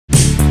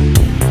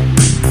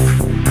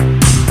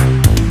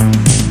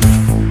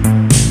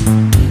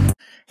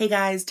Hey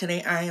guys,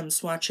 today I am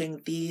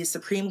swatching the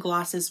Supreme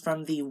glosses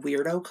from the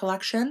Weirdo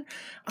Collection,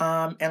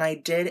 and I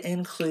did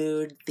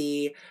include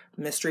the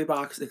mystery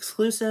box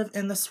exclusive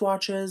in the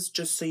swatches,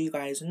 just so you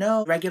guys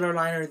know. Regular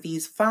liner,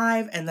 these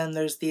 5, and then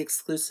there's the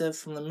exclusive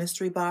from the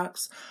mystery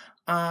box.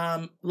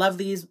 Love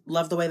these,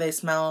 love the way they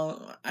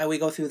smell. We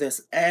go through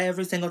this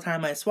every single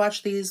time I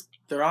swatch these.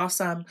 They're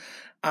awesome.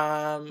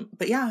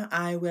 But yeah,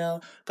 I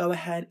will go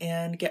ahead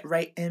and get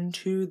right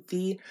into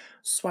the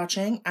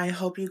swatching. I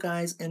hope you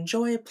guys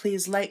enjoy.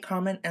 Please like,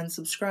 comment, and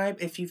subscribe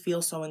if you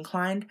feel so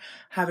inclined.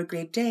 Have a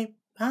great day.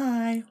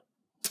 Bye.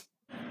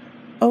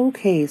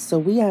 Okay, so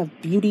we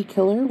have Beauty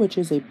Killer, which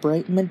is a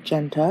bright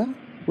magenta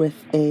with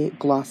a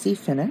glossy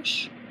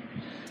finish.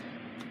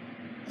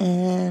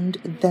 And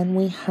then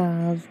we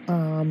have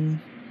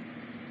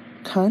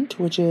Cunt,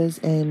 which is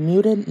a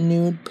muted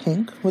nude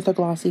pink with a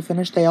glossy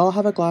finish. They all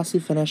have a glossy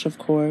finish, of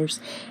course,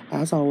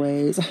 as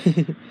always.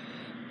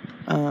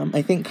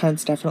 I think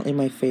Cunt's definitely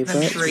my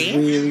favorite. It's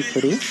really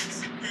pretty.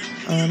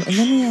 And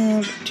then we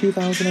have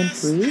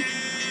 2003.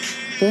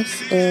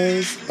 This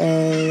is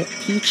a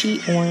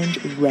peachy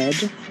orange red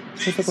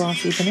with a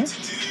glossy finish.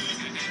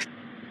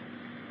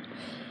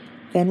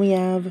 Then we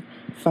have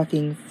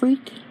Fucking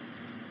Freak,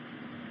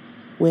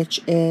 which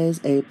is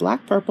a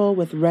black purple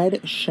with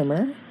red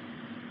shimmer.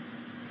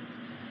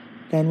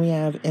 Then we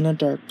have In a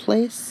Dark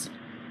Place,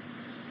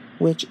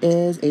 which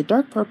is a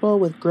dark purple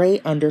with gray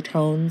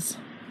undertones.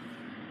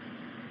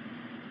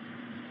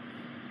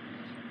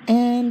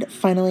 And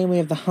finally, we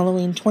have the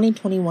Halloween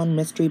 2021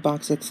 Mystery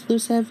Box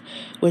exclusive,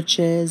 which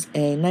is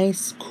a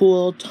nice,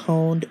 cool,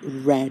 toned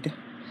red.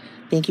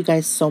 Thank you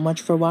guys so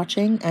much for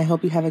watching. I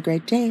hope you have a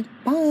great day.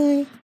 Bye!